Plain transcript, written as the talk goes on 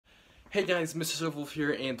Hey guys, Mr. Silverwolf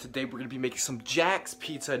here, and today we're going to be making some Jack's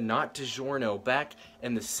Pizza, not DiGiorno. Back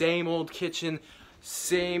in the same old kitchen,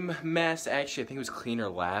 same mess. Actually, I think it was cleaner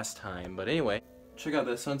last time, but anyway. Check out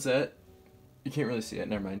that sunset. You can't really see it,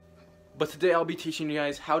 never mind. But today I'll be teaching you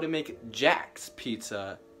guys how to make Jack's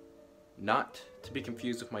Pizza, not to be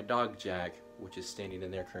confused with my dog Jack, which is standing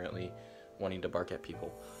in there currently, wanting to bark at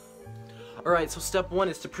people. Alright, so step one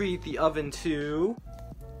is to preheat the oven to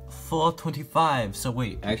 425. So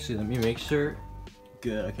wait, actually let me make sure.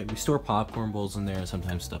 Good. Okay, we store popcorn bowls in there and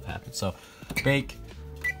sometimes stuff happens. So bake.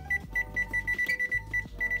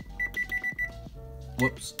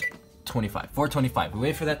 Whoops. 425. We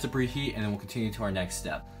wait for that to preheat and then we'll continue to our next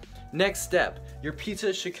step. Next step, your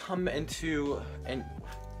pizza should come in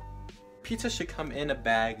a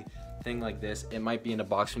bag thing like this. It might be in a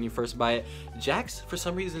box when you first buy it. Jack's, for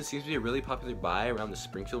some reason, seems to be a really popular buy around the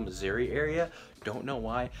Springfield, Missouri area. Don't know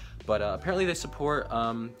why, but apparently they support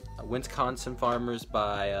Wisconsin farmers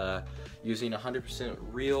by using 100%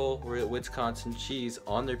 real Wisconsin cheese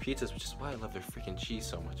on their pizzas, which is why I love their freaking cheese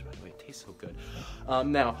so much, by the way. It tastes so good.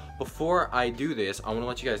 Now, before I do this, I want to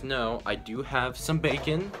let you guys know I do have some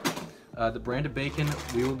bacon. The brand of bacon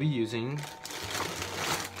we will be using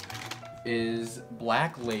is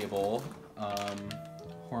Black Label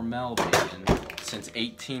Hormel bacon since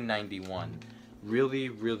 1891.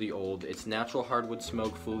 Really old. It's natural hardwood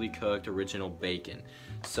smoke, fully cooked, original bacon.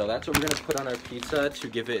 So that's what we're gonna put on our pizza to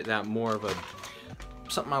give it that more of a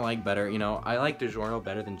something I like better. You know, I like DiGiorno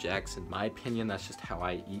better than Jack's in my opinion. That's just how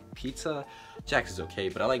I eat pizza. Jack's is okay,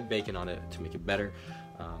 but I like bacon on it to make it better.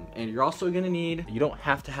 And you're also gonna need, you don't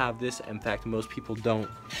have to have this. In fact, most people don't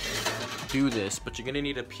do this, but you're gonna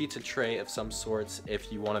need a pizza tray of some sorts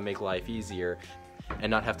if you want to make life easier and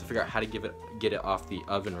not have to figure out how to get it off the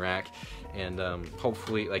oven rack. And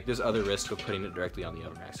hopefully, like, there's other risks with putting it directly on the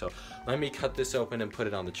oven rack. So let me cut this open and put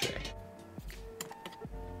it on the tray.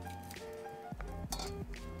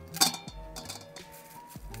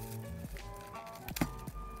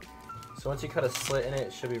 So once you cut a slit in it,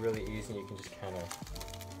 it should be really easy. You can just kind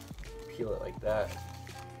of peel it like that.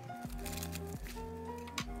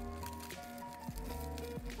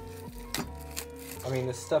 I mean,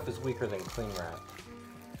 this stuff is weaker than cling wrap.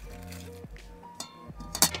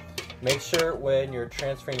 Make sure when you're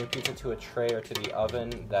transferring your pizza to a tray or to the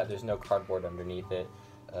oven that there's no cardboard underneath it.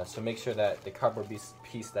 So make sure that the cardboard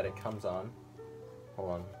piece that it comes on. Hold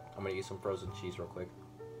on, I'm gonna eat some frozen cheese real quick.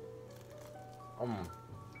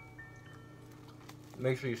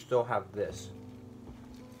 Make sure you still have this.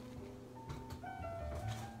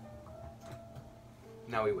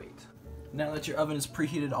 Now we wait. Now that your oven is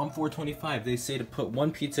preheated on 425, they say to put one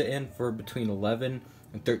pizza in for between 11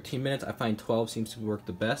 and 13 minutes. I find 12 seems to work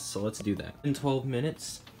the best, so let's do that. In 12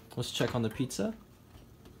 minutes, let's check on the pizza.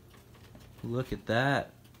 Look at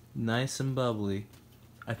that, nice and bubbly.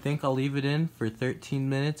 I think I'll leave it in for 13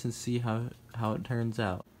 minutes and see how it turns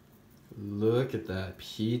out. Look at that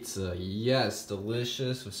pizza, yes,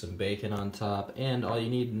 delicious with some bacon on top. And all you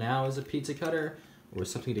need now is a pizza cutter or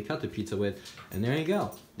something to cut the pizza with, and there you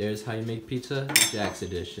go. There's how you make pizza, Jack's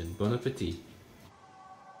edition. Bon appetit.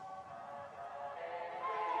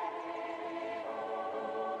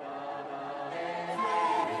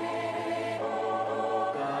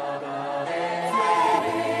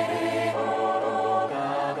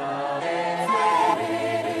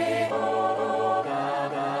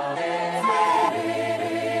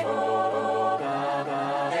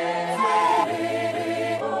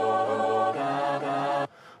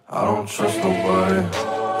 I don't trust nobody,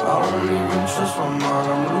 I don't even trust my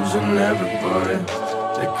mind. I'm losing everybody,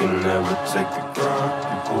 they can never take the grind.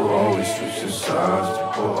 People always switching sides,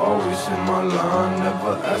 people always in my line.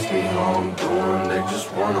 Never ask me how I'm doing, they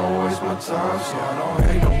just wanna waste my time. See, I don't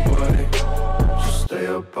hate nobody, just stay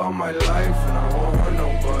up on my life and I won't hurt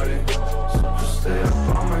nobody. So just stay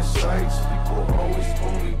up on my sights.